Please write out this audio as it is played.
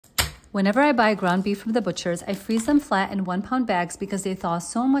Whenever I buy ground beef from the butchers, I freeze them flat in 1-pound bags because they thaw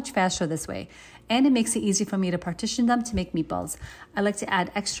so much faster this way, and it makes it easy for me to partition them to make meatballs. I like to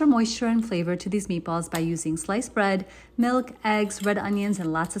add extra moisture and flavor to these meatballs by using sliced bread, milk, eggs, red onions,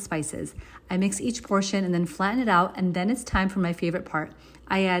 and lots of spices. I mix each portion and then flatten it out, and then it's time for my favorite part.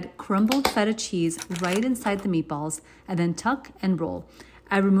 I add crumbled feta cheese right inside the meatballs, and then tuck and roll.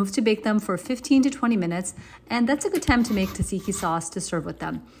 I remove to bake them for 15 to 20 minutes, and that's a good time to make tzatziki sauce to serve with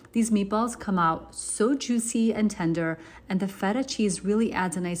them. These meatballs come out so juicy and tender, and the feta cheese really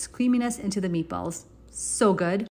adds a nice creaminess into the meatballs. So good.